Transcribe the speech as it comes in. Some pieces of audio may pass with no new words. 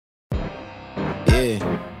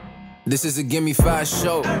Yeah. This is a Gimme 5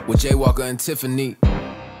 show with Jay Walker and Tiffany.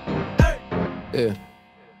 Yeah.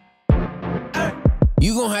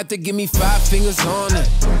 You gon' have to give me 5 fingers on it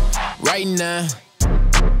right now.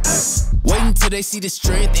 Wait until they see the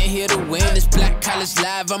strength and hear the win. This Black College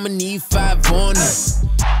Live, I'ma need 5 on it.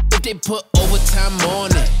 If they put overtime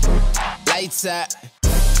on it, lights out.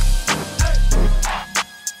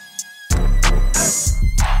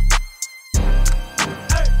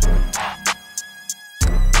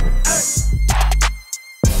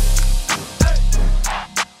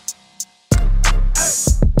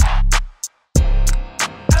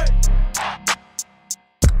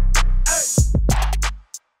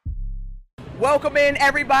 Welcome in,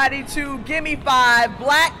 everybody, to Gimme 5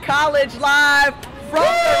 Black College Live from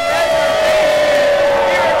the reservation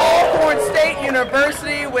here at Alcorn State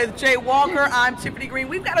University with Jay Walker. I'm Tiffany Greene.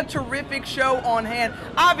 We've got a terrific show on hand.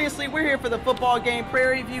 Obviously, we're here for the football game,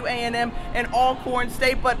 Prairie View A&M and Alcorn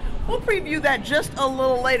State, but we'll preview that just a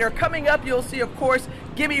little later. Coming up, you'll see, of course,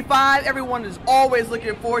 Gimme 5. Everyone is always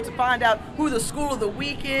looking forward to find out who the school of the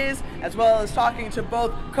week is, as well as talking to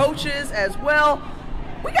both coaches as well.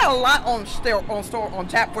 We got a lot on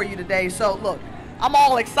tap for you today, so look, I'm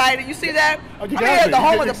all excited. You see that? I'm here at the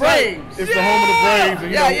home of the Braves. It's the home of the Braves.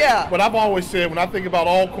 And, yeah. But I've always said, when I think about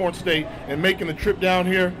Alcorn State and making the trip down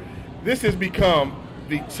here, this has become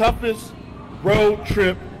the toughest road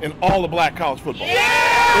trip in all of black college football.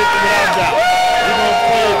 Without doubt. We're going to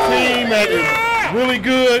play a team that is really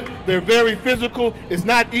good. They're very physical. It's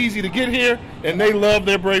not easy to get here, and they love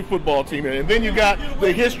their Brave football team. And then you got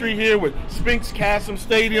the history here with Spinks Chasm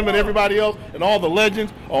Stadium and everybody else and all the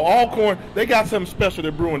legends. Alcorn, they got something special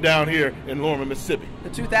they're brewing down here in Lorman, Mississippi. The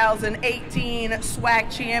 2018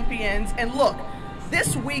 SWAC champions. And look,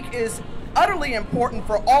 this week is utterly important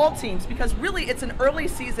for all teams because really it's an early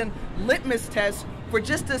season litmus test for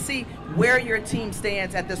just to see where your team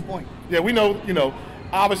stands at this point. Yeah, we know,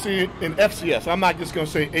 obviously in FCS, I'm not just going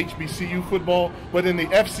to say HBCU football, but in the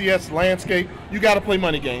FCS landscape, you got to play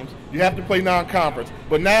money games. You have to play non-conference.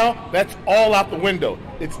 But now, that's all out the window.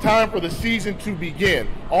 It's time for the season to begin.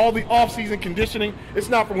 All the off-season conditioning, it's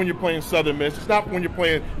not for when you're playing Southern Miss. It's not for when you're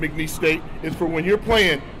playing McNeese State. It's for when you're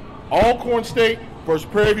playing Alcorn State versus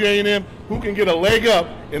Prairie View A&M, who can get a leg up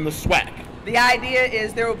in the SWAC. The idea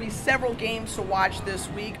is there will be several games to watch this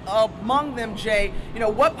week. Among them, Jay,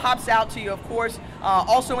 what pops out to you, of course,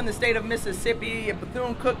 also in the state of Mississippi,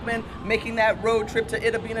 Bethune-Cookman making that road trip to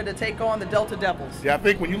Itta Bena to take on the Delta Devils. Yeah, I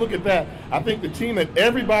think when you look at that, I think the team that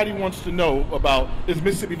everybody wants to know about is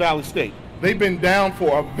Mississippi Valley State. They've been down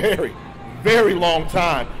for a very, very long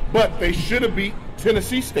time, but they should have beat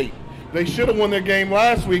Tennessee State. They should have won their game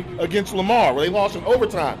last week against Lamar, where they lost in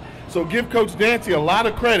overtime. So give Coach Dancy a lot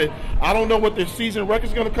of credit. I don't know what their season record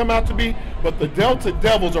is going to come out to be, but the Delta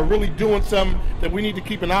Devils are really doing something that we need to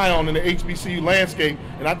keep an eye on in the HBCU landscape.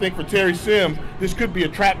 And I think for Terry Sims, this could be a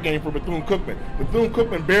trap game for Bethune-Cookman.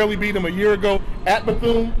 Bethune-Cookman barely beat them a year ago at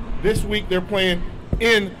Bethune. This week they're playing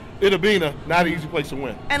in Itta Bena, not an easy place to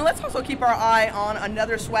win. And let's also keep our eye on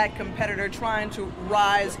another SWAC competitor trying to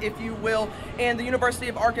rise, if you will, in the University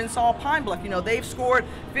of Arkansas Pine Bluff. They've scored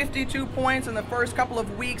 52 points in the first couple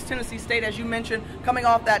of weeks. Tennessee State, as you mentioned, coming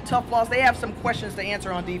off that tough loss, they have some questions to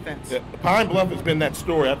answer on defense. Yeah, Pine Bluff has been that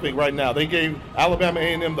story, I think, right now. They gave Alabama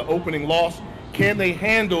A&M the opening loss. Can they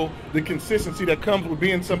handle the consistency that comes with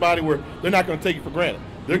being somebody where they're not going to take it for granted?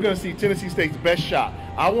 They're going to see Tennessee State's best shot.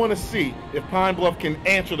 I want to see if Pine Bluff can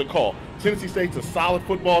answer the call. Tennessee State's a solid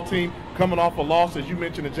football team coming off a loss, as you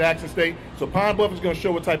mentioned, to Jackson State. So Pine Bluff is going to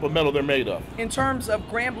show what type of metal they're made of. In terms of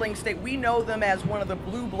Grambling State, we know them as one of the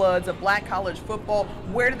blue bloods of black college football.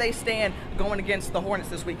 Where do they stand going against the Hornets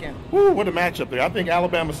this weekend? Ooh, what a matchup there. I think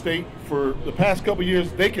Alabama State, for the past couple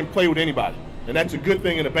years, they can play with anybody. And that's a good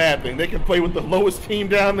thing and a bad thing. They can play with the lowest team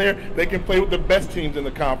down there. They can play with the best teams in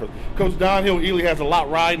the conference. Coach Don Hill-Ely has a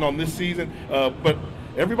lot riding on this season, but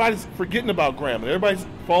everybody's forgetting about Grambling. Everybody's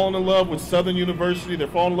falling in love with Southern University. They're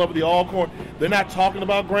falling in love with the Alcorn. They're not talking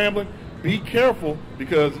about Grambling. Be careful,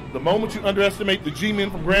 because the moment you underestimate the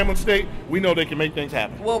G-men from Grambling State, we know they can make things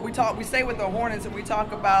happen. Well, we stay with the Hornets and we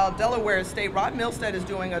talk about Delaware State. Rod Milstead is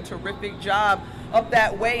doing a terrific job up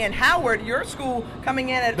that way. And Howard, your school, coming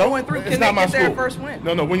in at 0-3, can they get their first win?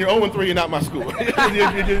 No, when you're 0-3, you're not my school.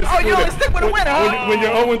 You only stick with a winner, huh? When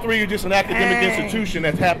you're 0-3, you're just an academic institution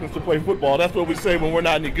that happens to play football. That's what we say when we're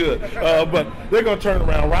not any good. But they're going to turn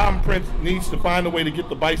around. Robin Prince needs to find a way to get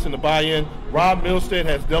the Bison to buy in. Rob Milstead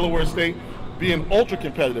has Delaware State being ultra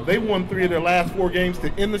competitive. They won 3 of their last 4 games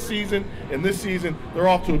to end the season, and this season they're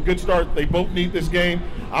off to a good start. They both need this game.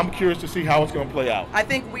 I'm curious to see how it's going to play out. I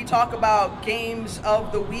think we talk about games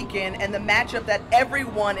of the weekend, and the matchup that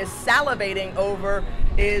everyone is salivating over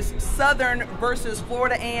is Southern versus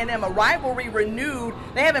Florida A&M, a rivalry renewed.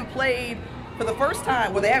 They haven't played for the first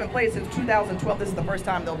time. Well, they haven't played since 2012. This is the first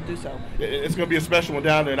time they'll do so. It's going to be a special one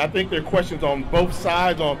down there, and I think there are questions on both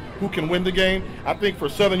sides on who can win the game. I think for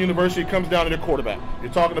Southern University, it comes down to their quarterback.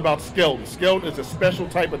 You're talking about Skelton. Skelton is a special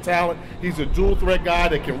type of talent. He's a dual threat guy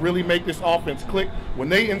that can really make this offense click. When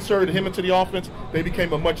they inserted him into the offense, they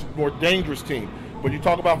became a much more dangerous team. But you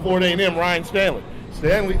talk about Florida A&M, Ryan Stanley.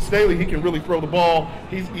 Staley, he can really throw the ball.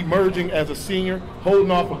 He's emerging as a senior, holding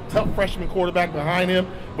off a tough freshman quarterback behind him.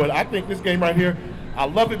 But I think this game right here, I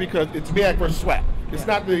love it because it's MEAC versus SWAC. It's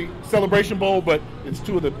not the Celebration Bowl, but it's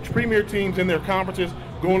 2 of the premier teams in their conferences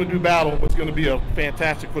going to do battle. It's going to be a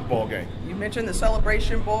fantastic football game. You mentioned the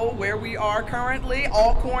Celebration Bowl, where we are currently.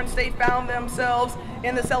 Alcorn State found themselves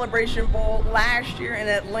in the Celebration Bowl last year in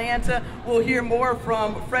Atlanta. We'll hear more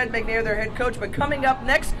from Fred McNair, their head coach. But coming up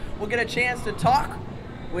next, we'll get a chance to talk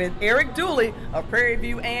with Eric Dooley of Prairie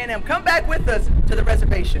View A&M. Come back with us to the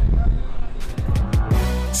reservation.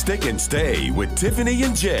 Stick and Stay with Tiffany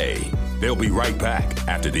and Jay. They'll be right back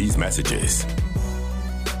after these messages.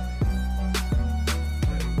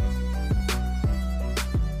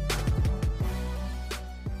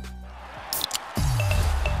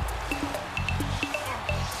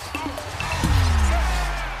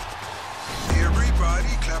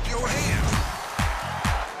 Everybody clap your hands.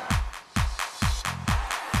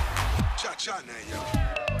 Cha-cha now, y'all.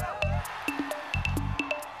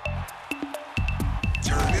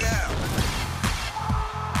 Turn it out.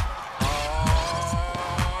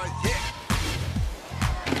 Oh, yeah.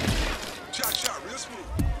 Cha-cha, real smooth.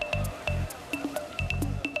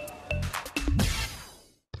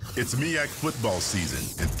 It's MEAC football season,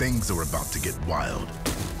 and things are about to get wild.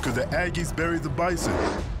 Could the Aggies bury the Bison?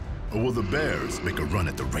 Or will the Bears make a run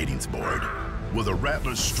at the ratings board? Will the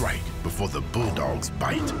Rattlers strike before the Bulldogs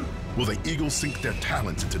bite? Will the Eagles sink their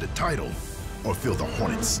talents into the title or feel the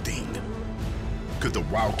Hornets sting? Could the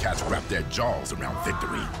Wildcats wrap their jaws around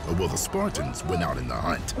victory, or will the Spartans win out in the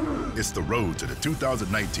hunt? It's the road to the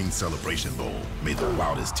 2019 Celebration Bowl. May the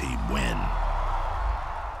wildest team win.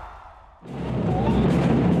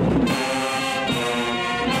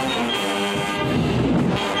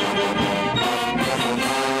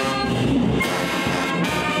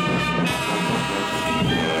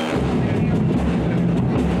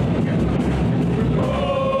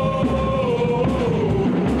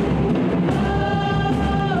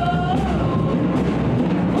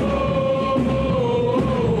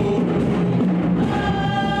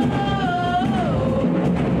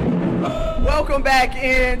 Welcome back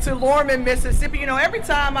into Lorman, Mississippi. You know, every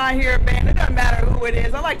time I hear a band, it doesn't matter who it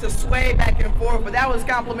is, I like to sway back and forth, but that was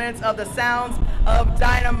compliments of the sounds of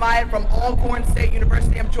Dynamite from Alcorn State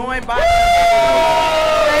University. I'm joined by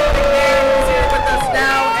Fred McNair, who's here with us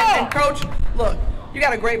now. And Coach, look, you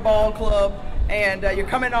got a great ball club, and you're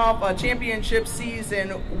coming off a championship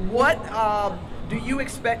season. What do you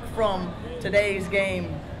expect from today's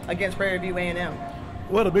game against Prairie View A&M?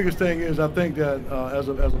 Well, the biggest thing is I think that as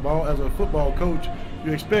a football coach,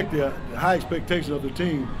 you expect the high expectations of the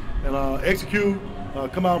team and execute,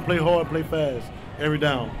 come out and play hard, play fast every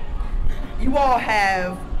down. You all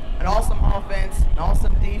have an awesome offense, an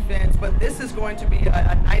awesome defense, but this is going to be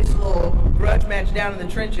a nice little grudge match down in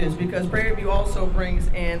the trenches because Prairie View also brings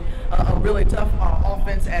in a really tough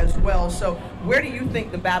offense as well. So where do you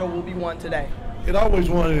think the battle will be won today? It always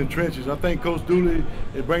won in the trenches. I think Coach Dooley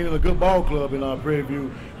is bringing a good ball club in our Prairie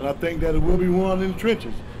View, and I think that it will be won in the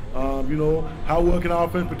trenches. You know, how well can our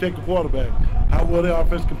offense protect the quarterback? How well the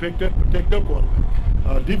offense can protect their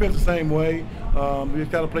quarterback? Defense the same way. We just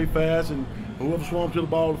got to play fast, and whoever swarms to the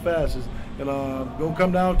ball the fastest. And going to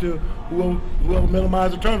come down to whoever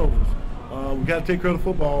minimizes the turnovers. We got to take care of the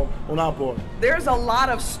football on our part. There's a lot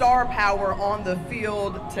of star power on the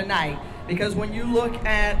field tonight because when you look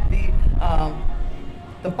at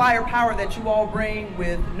the firepower that you all bring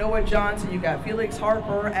with Noah Johnson, you got Felix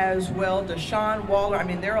Harper as well, Deshaun Waller. I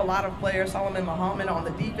mean, there are a lot of players, Solomon Muhammad on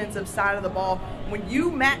the defensive side of the ball. When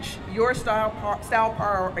you match your style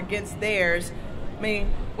power against theirs, I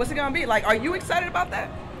mean, what's it going to be? Like, are you excited about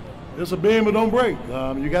that? It's a bend but don't break.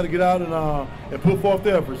 You got to get out and put forth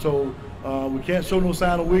the effort. So we can't show no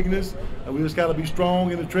sign of weakness, and we just got to be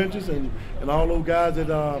strong in the trenches, and all those guys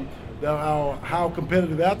that are how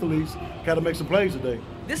competitive athletes got to make some plays today.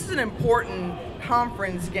 This is an important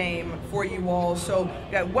conference game for you all. So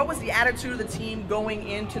what was the attitude of the team going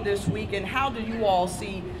into this week, and how do you all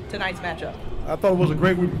see tonight's matchup? I thought it was a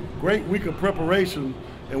great week of preparation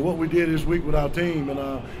and what we did this week with our team.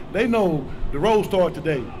 And they know the road starts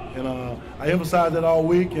today. And I emphasize that all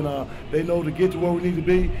week. And they know to get to where we need to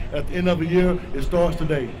be at the end of the year, it starts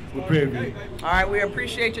today with Prairie View. All right, we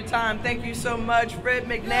appreciate your time. Thank you so much, Fred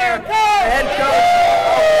McNair, head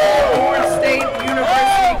coach of Alcorn State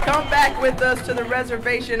University. Come back with us to the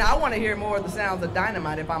reservation. I want to hear more of the sounds of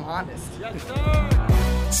Dynamite, if I'm honest.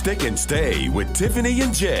 Stick and stay with Tiffany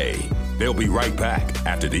and Jay. They'll be right back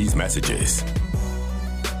after these messages.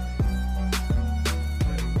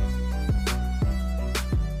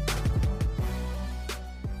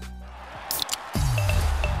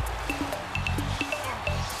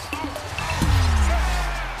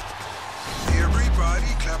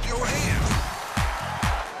 Everybody clap your hands.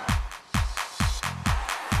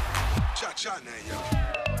 Cha-cha now, y'all.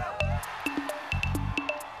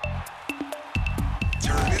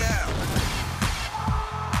 Turn it out.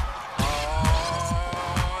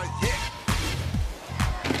 Oh, yeah.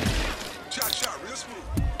 Cha-cha, real smooth.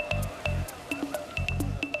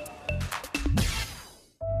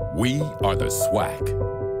 We are the SWAC.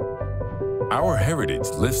 Our heritage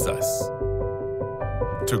lifts us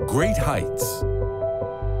to great heights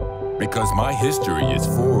because my history is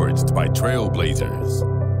forged by trailblazers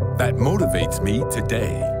that motivates me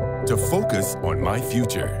today to focus on my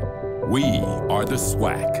future. We are the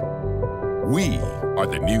SWAC. We are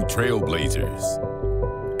the new trailblazers.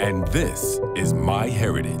 And this is my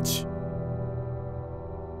heritage.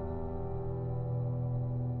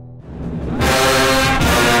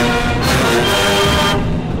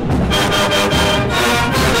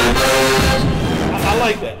 I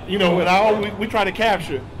like that, you know, and we try to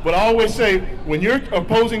capture it. But I always say, when your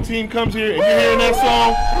opposing team comes here and you're hearing that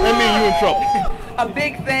song, that means you're in trouble. A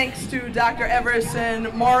big thanks to Dr.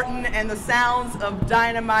 Everson Martin and the sounds of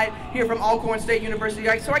Dynamite here from Alcorn State University.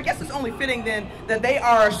 So I guess it's only fitting then that they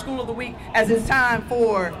are our School of the Week, as it's time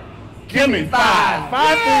for Gimme five.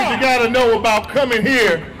 Five things you gotta know about coming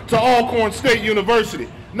here to Alcorn State University.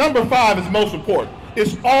 Number 5 is most important.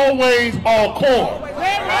 It's always Alcorn.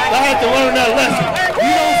 I had to learn that lesson.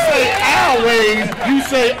 You don't say always, you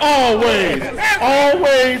say always.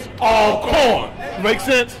 Always Alcorn. Make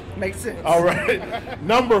sense? Makes sense. All right.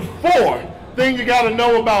 Number 4 thing you got to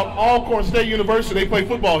know about Alcorn State University, they play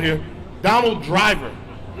football here. Donald Driver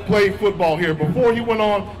played football here before he went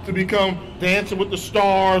on to become Dancing with the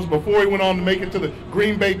Stars, before he went on to make it to the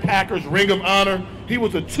Green Bay Packers Ring of Honor. He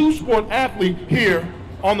was a 2-sport athlete here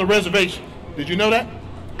on the reservation. Did you know that?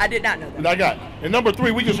 I did not know that. I got it. And number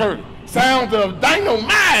 3, we just heard it. Sounds of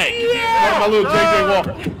dynamite. Yeah. My little J.J.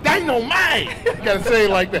 Walker. Dynamite. You got to say it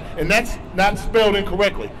like that. And that's not spelled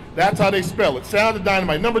incorrectly. That's how they spell it. Sounds of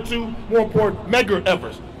dynamite. Number 2, more important, Medgar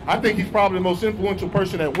Evers. I think he's probably the most influential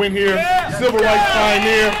person that went here. Yeah. Civil rights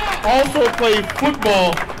pioneer. Also played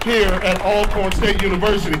football here at Alcorn State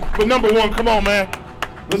University. But number 1, come on, man.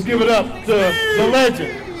 Let's give it up to the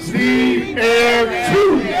legend, Steve Air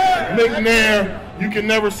 2 McNair. You can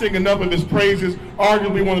never sing enough of his praises.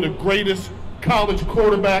 Arguably one of the greatest college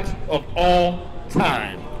quarterbacks of all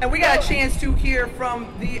time. And we got a chance to hear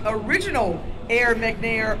from the original Air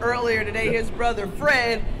McNair earlier today, his brother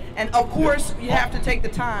Fred. And of course, you have to take the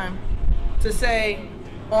time to say,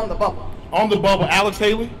 on the bubble. On the bubble, Alex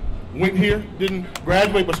Haley went here, didn't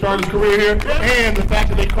graduate but started his career here, and the fact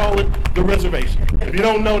that they call it the reservation. If you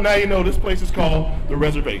don't know, now you know. This place is called the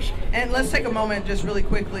reservation. And let's take a moment just really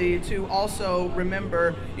quickly to also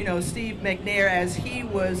remember, you know, Steve McNair, as he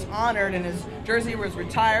was honored and his jersey was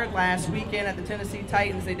retired last weekend at the Tennessee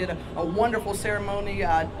Titans. They did a wonderful ceremony.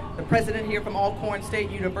 The president here from Alcorn State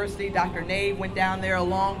University, Dr. Nave, went down there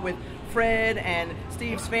along with Fred and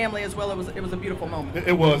Steve's family as well. It was a beautiful moment.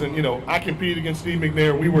 It was, and you know, I competed against Steve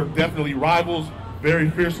McNair. We were definitely rivals, very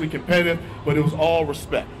fiercely competitive, but it was all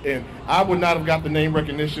respect. And I would not have got the name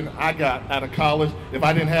recognition I got out of college if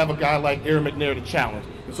I didn't have a guy like Air McNair to challenge.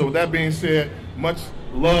 And so with that being said, much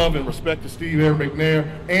love and respect to Steve Air McNair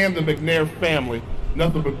and the McNair family.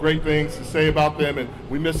 Nothing but great things to say about them, and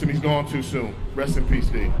we miss him. He's gone too soon. Rest in peace,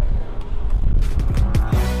 Steve.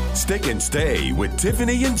 Stick and stay with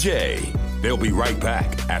Tiffany and Jay. They'll be right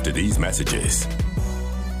back after these messages.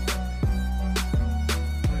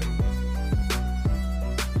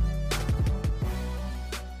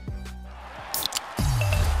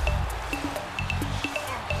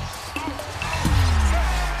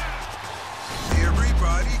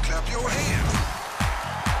 Everybody clap your hands.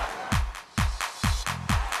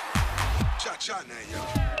 Cha-cha now, y'all.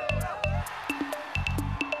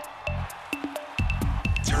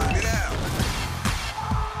 Turn it out.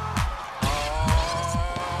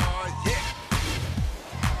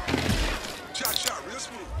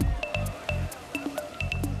 smooth.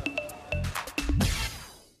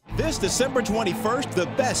 This December 21st, the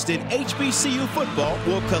best in HBCU football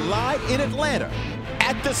will collide in Atlanta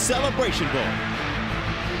at the Celebration Bowl.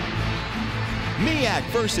 MEAC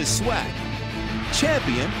versus SWAC.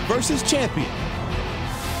 Champion versus champion.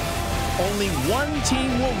 Only one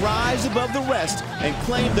team will rise above the rest and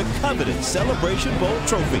claim the coveted Celebration Bowl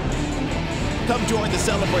trophy. Come join the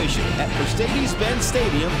celebration at Mercedes-Benz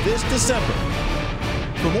Stadium this December.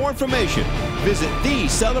 For more information, visit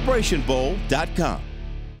thecelebrationbowl.com.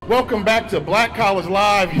 Welcome back to Black College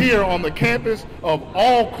Live here on the campus of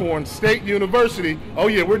Alcorn State University. Oh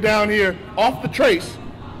yeah, we're down here off the trace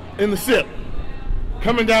in the SIP.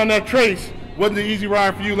 Coming down that trace wasn't an easy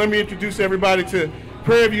ride for you. Let me introduce everybody to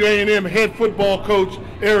Prairie View A&M head football coach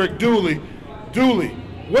Eric Dooley. Dooley,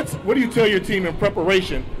 what do you tell your team in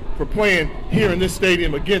preparation for playing here in this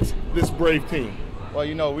stadium against this brave team? Well,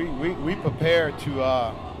 you know, we prepared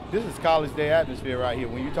to, this is college day atmosphere right here.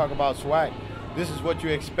 When you talk about SWAC, this is what you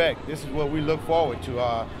expect. This is what we look forward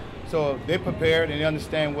to. So they're prepared and they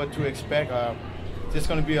understand what to expect. It's just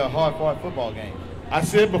going to be a hard-fought football game. I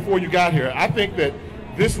said before you got here, I think that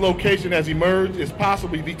this location has emerged as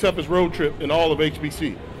possibly the toughest road trip in all of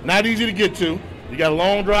HBC. Not easy to get to. You got a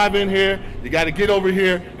long drive in here, you got to get over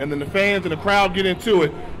here, and then the fans and the crowd get into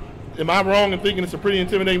it. Am I wrong in thinking it's a pretty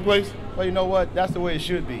intimidating place? Well, you know what? That's the way it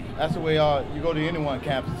should be. That's the way you go to any one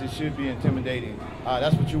campus, it should be intimidating.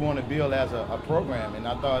 That's what you want to build as a program, and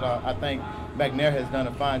I think McNair has done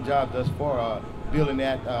a fine job thus far building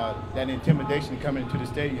that intimidation coming into the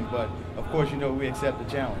stadium. But of course, you know, we accept the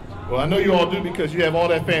challenge. Well, I know you all do because you have all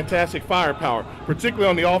that fantastic firepower, particularly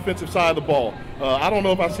on the offensive side of the ball. I don't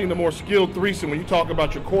know if I've seen the more skilled threesome when you talk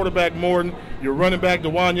about your quarterback Morton, your running back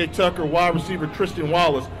DeWanye Tucker, wide receiver Tristan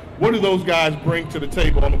Wallace. What do those guys bring to the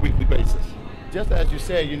table on a weekly basis? Just as you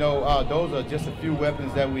said, you know, those are just a few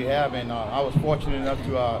weapons that we have, and I was fortunate enough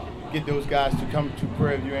to get those guys to come to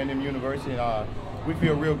Prairie View A&M University. And, we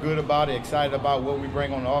feel real good about it, excited about what we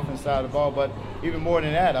bring on the offense side of the ball, but even more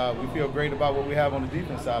than that, we feel great about what we have on the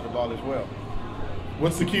defense side of the ball as well.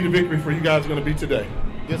 What's the key to victory for you guys going to be today?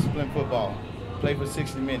 Disciplined football. Play for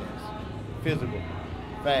 60 minutes. Physical,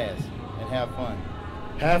 fast, and have fun.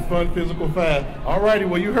 Have fun, physical, fast. All righty,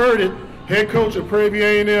 well, you heard it. Head coach of Prairie View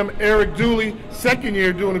A&M, Eric Dooley, second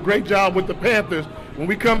year, doing a great job with the Panthers. When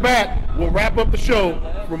we come back, we'll wrap up the show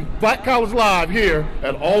from Black College Live here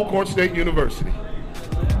at Alcorn State University.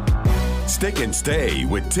 Stick and stay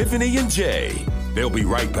with Tiffany and Jay. They'll be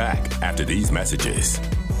right back after these messages.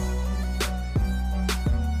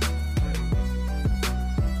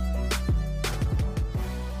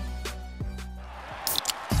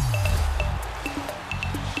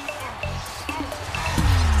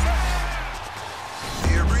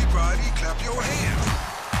 Everybody clap your hands.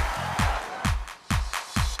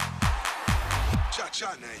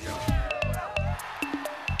 Cha-cha now, y'all.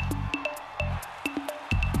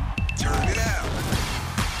 Turn it out.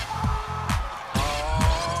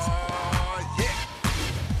 Oh, yeah.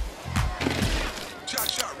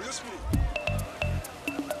 Cha-cha, real smooth.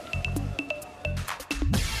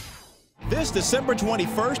 This December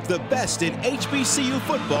 21st, the best in HBCU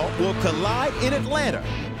football will collide in Atlanta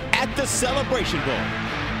at the Celebration Bowl.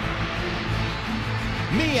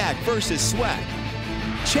 MEAC versus SWAC.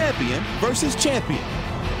 Champion versus champion.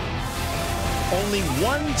 Only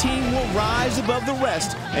one team will rise above the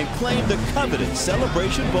rest and claim the coveted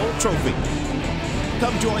Celebration Bowl trophy.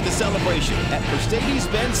 Come join the celebration at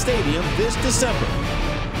Mercedes-Benz Stadium this December.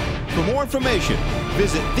 For more information,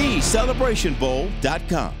 visit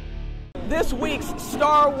thecelebrationbowl.com. This week's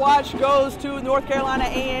Star Watch goes to North Carolina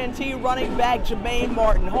A&T running back Jah-Maine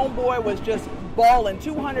Martin. Homeboy was just balling,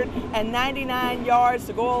 299 yards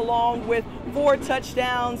to go along with 4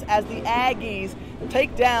 touchdowns as the Aggies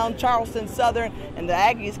take down Charleston Southern, and the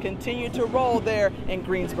Aggies continue to roll there in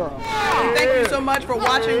Greensboro. And thank you so much for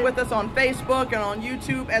watching with us on Facebook and on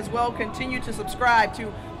YouTube as well. Continue to subscribe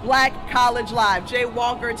to Black College Live. Jay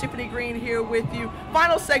Walker and Tiffany Greene here with you.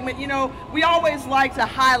 Final segment, you know, we always like to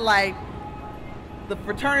highlight the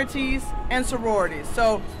fraternities and sororities.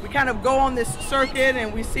 So we kind of go on this circuit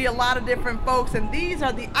and we see a lot of different folks, and these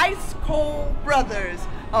are the ice cold brothers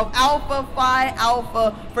of Alpha Phi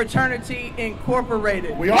Alpha Fraternity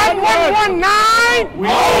Incorporated. We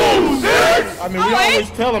 1119 06. I mean, we always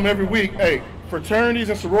tell them every week, hey, fraternities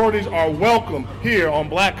and sororities are welcome here on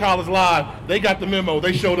Black College Live. They got the memo.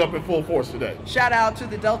 They showed up in full force today. Shout out to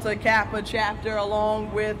the Delta Kappa chapter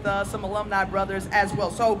along with some alumni brothers as well.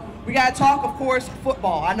 So we got to talk, of course,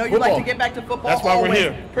 football. I know you like to get back to football. That's why we're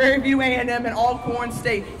here. Prairie View A&M and Alcorn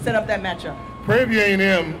State set up that matchup. Prairie View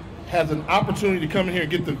A&M has an opportunity to come in here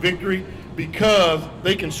and get the victory. because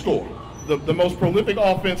they can score. The most prolific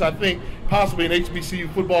offense, I think, possibly in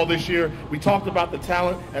HBCU football this year. We talked about the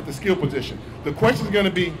talent at the skill position. The question is going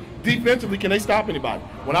to be, defensively, can they stop anybody?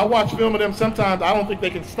 When I watch film of them, sometimes I don't think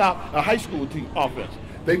they can stop a high school team offense.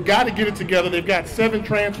 They've got to get it together. They've got 7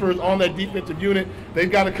 transfers on that defensive unit.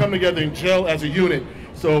 They've got to come together and gel as a unit.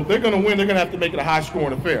 So if they're going to win, they're going to have to make it a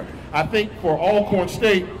high-scoring affair. I think for Alcorn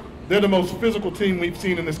State, they're the most physical team we've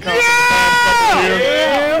seen in this conference the past couple of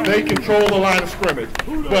years. They control the line of scrimmage.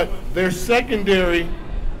 But their secondary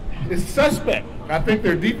is suspect. I think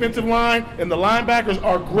their defensive line and the linebackers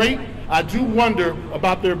are great. I do wonder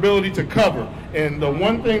about their ability to cover. And the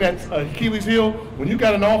one thing that's Achilles' heel, when you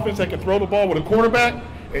got an offense that can throw the ball with a quarterback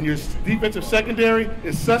and your defensive secondary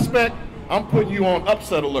is suspect, I'm putting you on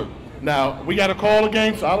upset alert. Now, we got to call a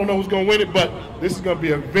game, so I don't know who's going to win it, but this is going to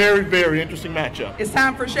be a very, very interesting matchup. It's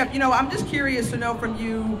time for Chef. You know, I'm just curious to know from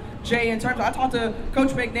you, Jay, in terms of, I talked to Coach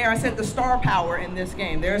McNair, I said the star power in this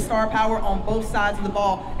game. There's star power on both sides of the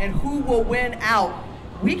ball, and who will win out.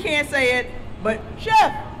 We can't say it, but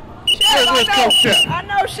Chef, Where's Coach Chef? I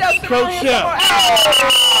know Chef's Coach Chef.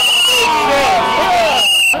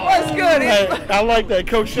 What's good? Hey, I like that.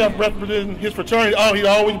 Coach Chef representing his fraternity. Oh, he'd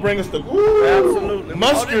always bring us the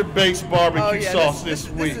mustard-based barbecue sauce this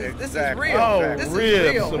week. This is real. Oh, this ribs,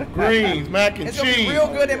 is real. some greens, mac and it's cheese. It's going to be real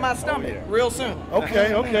good in my stomach real soon.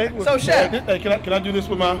 Okay. So, Chef. Hey, can I do this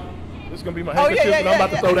with my, this is going to be my handkerchief I'm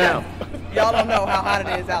about to throw down. Y'all don't know how hot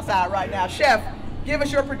it is outside right now. Chef, give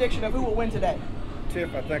us your prediction of who will win today.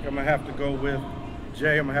 Tiff, I think I'm going to have to go with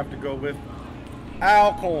Jay. I'm going to have to go with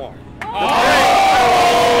Alcorn. Wait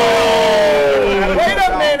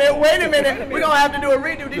a minute. We're going to have to do a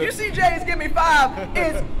redo. Did you see Jay's Give Me 5?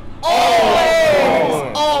 It's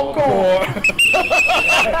always Alcorn.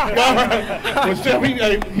 Well, Chef,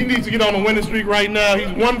 he needs to get on a winning streak right now. He's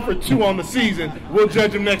 1 for 2 on the season. We'll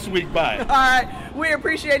judge him next week by it. All right. We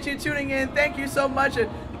appreciate you tuning in. Thank you so much. And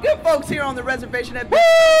good folks here on the reservation at Prairie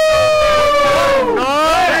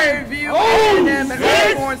View A&M and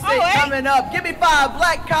Alcorn State coming up. Give Me 5,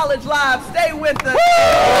 Black College Live. Stay with us.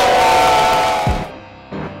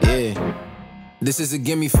 Yeah, this is a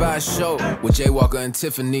Give Me 5 show with Jay, Walker and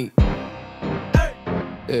Tiffany.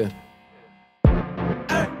 Yeah.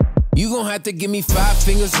 You gon' have to give me 5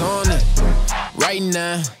 fingers on it right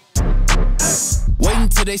now. Wait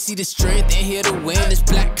until they see the strength and hear the win. It's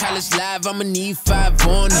Black College Live, I'ma need 5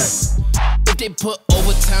 on it. If they put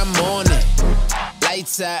overtime on it,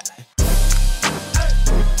 lights out.